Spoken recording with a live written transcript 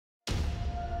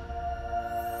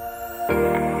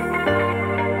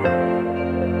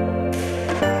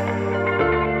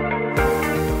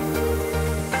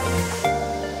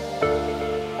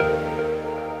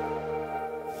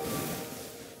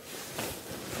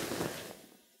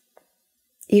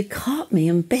You caught me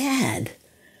in bed.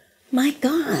 My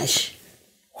gosh,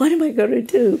 what am I going to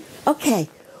do? Okay,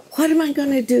 what am I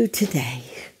going to do today?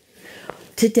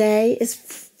 Today is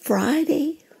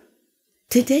Friday.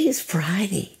 Today is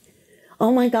Friday.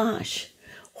 Oh my gosh,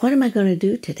 what am I going to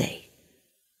do today?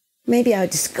 Maybe I'll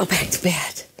just go back to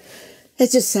bed.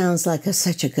 It just sounds like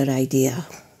such a good idea.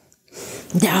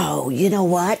 No, you know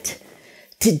what?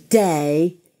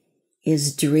 Today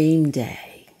is dream day.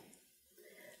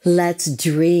 Let's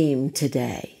dream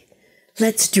today.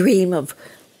 Let's dream of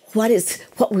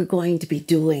what we're going to be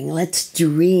doing. Let's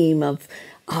dream of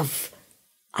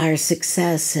our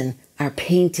success and our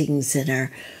paintings and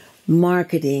our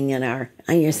marketing and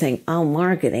you're saying, oh,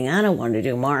 marketing, I don't want to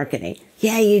do marketing.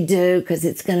 Yeah, you do, because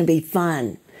it's going to be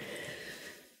fun.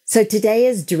 So today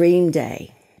is dream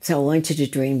day. So I want you to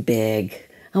dream big.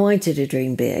 I want you to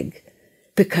dream big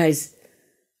because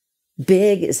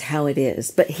big is how it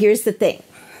is. But here's the thing.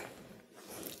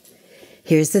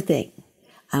 Here's the thing.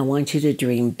 I want you to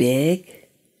dream big,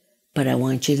 but I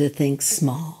want you to think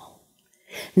small.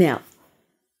 Now,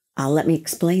 let me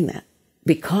explain that.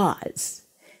 Because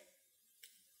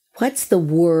what's the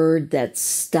word that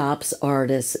stops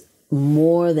artists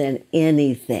more than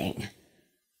anything?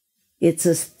 It's a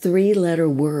 3-letter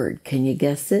word. Can you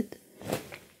guess it?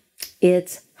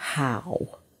 It's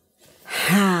how.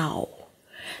 How?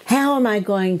 How am I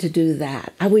going to do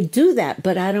that? I would do that,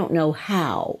 but I don't know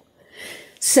how.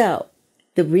 So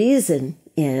the reason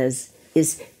is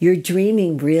you're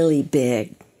dreaming really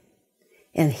big.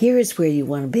 And here's where you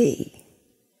want to be.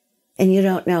 And you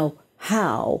don't know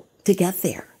how to get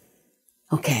there.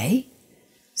 Okay?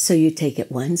 So you take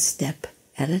it one step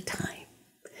at a time.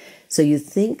 So you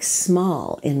think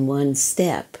small in one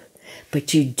step,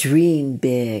 but you dream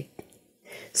big.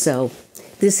 So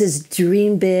this is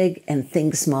Dream Big and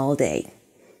Think Small Day.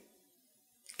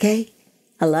 Okay?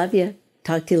 I love you.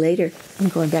 Talk to you later. I'm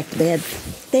going back to bed.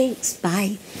 Thanks.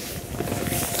 Bye.